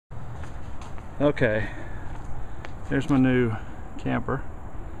Okay, there's my new camper.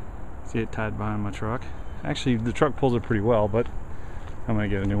 See it tied behind my truck. Actually, the truck pulls it pretty well, but I'm gonna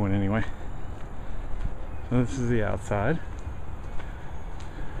get a new one anyway. So this is the outside.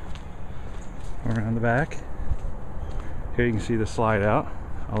 Around the back. Here you can see the slide out,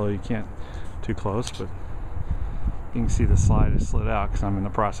 although you can't too close, but you can see the slide is slid out because I'm in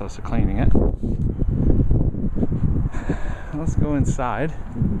the process of cleaning it. Let's go inside.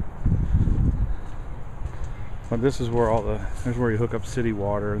 But this is where there's where you hook up city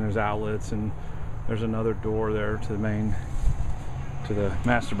water, and there's outlets, and there's another door there to the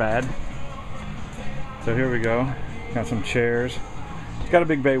master bed. So here we go. Got some chairs. It's got a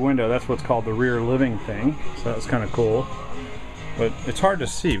big bay window. That's what's called the rear living thing. So that's kind of cool. But it's hard to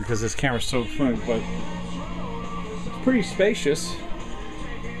see because this camera's so front, but it's pretty spacious.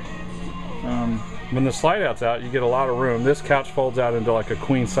 When the slide out's out, you get a lot of room. This couch folds out into like a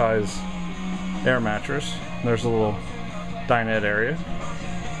queen size air mattress. There's a little dinette area.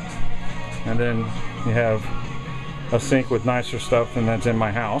 And then you have a sink with nicer stuff than that's in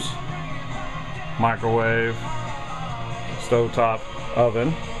my house. Microwave, stovetop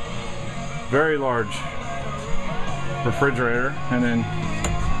oven, very large refrigerator, and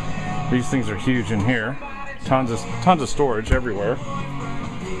then these things are huge in here. Tons of storage everywhere.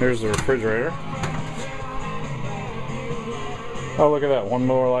 Here's the refrigerator. Oh, look at that, one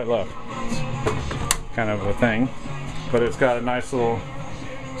lower light left. It's kind of a thing, but it's got a nice little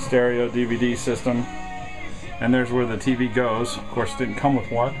stereo DVD system, and there's where the TV goes. Of course, it didn't come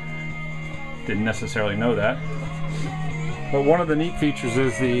with one. Didn't necessarily know that. But one of the neat features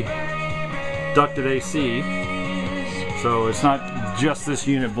is the ducted AC. So it's not just this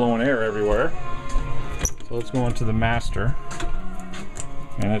unit blowing air everywhere. So let's go into the master.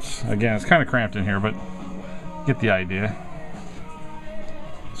 And it's kind of cramped in here, but get the idea.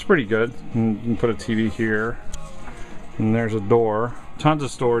 It's pretty good. And you can put a TV here. And there's a door. Tons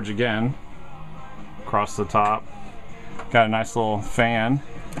of storage again. Across the top. Got a nice little fan.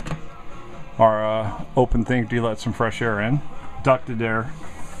 Our open thing to let some fresh air in. Ducted air.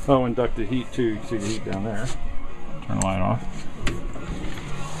 Oh, and ducted heat too. You can see the heat down there. Turn the light off.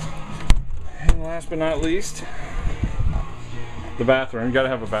 And last but not least, the bathroom. You gotta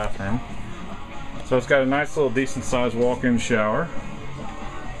have a bathroom. So it's got a nice little decent sized walk-in shower.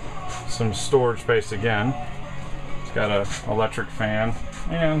 Some storage space again. It's got an electric fan.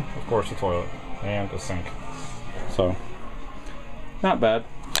 And of course a toilet. And a sink. So, not bad.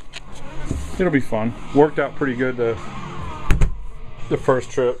 It'll be fun. Worked out pretty good the first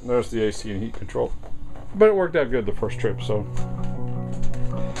trip. There's the AC and heat control. But it worked out good the first trip, so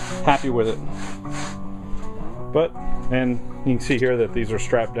happy with it. And you can see here that these are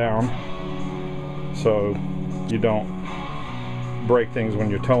strapped down so you don't break things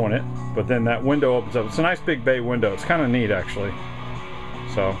when you're towing it. But then that window opens up. It's a nice big bay window. It's kind of neat actually.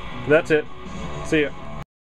 So that's it. See ya.